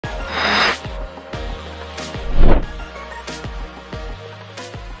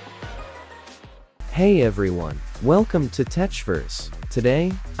Hey everyone, welcome to Techverse.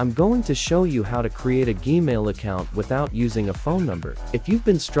 Today, I'm going to show you how to create a Gmail account without using a phone number. If you've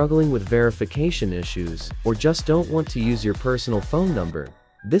been struggling with verification issues, or just don't want to use your personal phone number,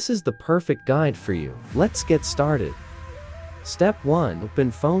 this is the perfect guide for you. Let's get started. Step 1. Open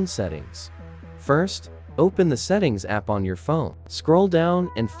phone settings. First, open the Settings app on your phone. Scroll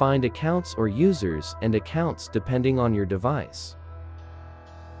down and find Accounts or Users and Accounts depending on your device.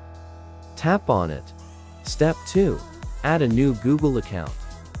 Tap on it. Step 2. Add a new Google account.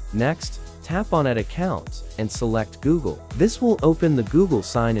 Next, tap on Add Account and select Google. This will open the Google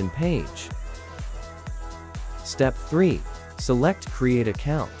sign-in page. Step 3. Select Create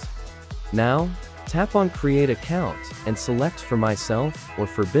Account. Now, tap on Create Account and select for myself or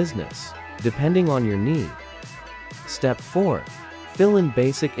for business, depending on your need. Step 4. Fill in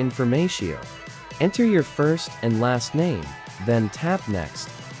basic information. Enter your first and last name, then tap Next.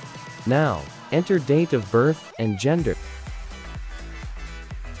 Now, enter date of birth and gender.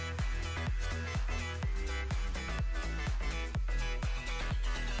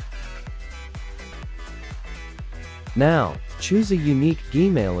 Now, choose a unique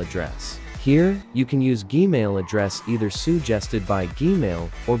Gmail address. Here, you can use Gmail address either suggested by Gmail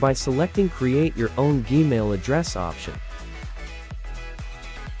or by selecting Create Your Own Gmail Address option.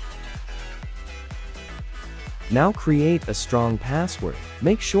 Now create a strong password.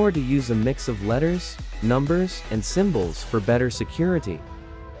 Make sure to use a mix of letters, numbers, and symbols for better security.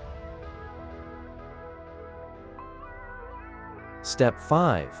 Step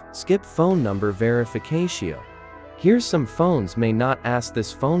 5. Skip phone number verification. Here's some phones may not ask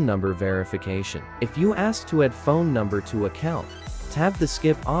this phone number verification. If you ask to add phone number to account, tap the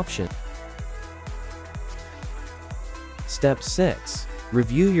skip option. Step 6.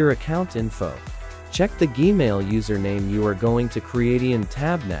 Review your account info. Check the Gmail username you are going to create and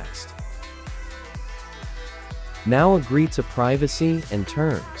tab Next. Now agree to privacy and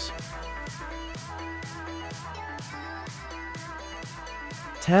terms.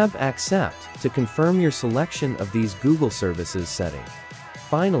 Tab Accept to confirm your selection of these Google services setting.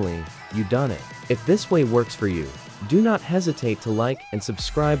 Finally, you done it. If this way works for you, do not hesitate to like and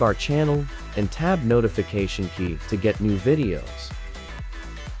subscribe our channel and tab notification key to get new videos.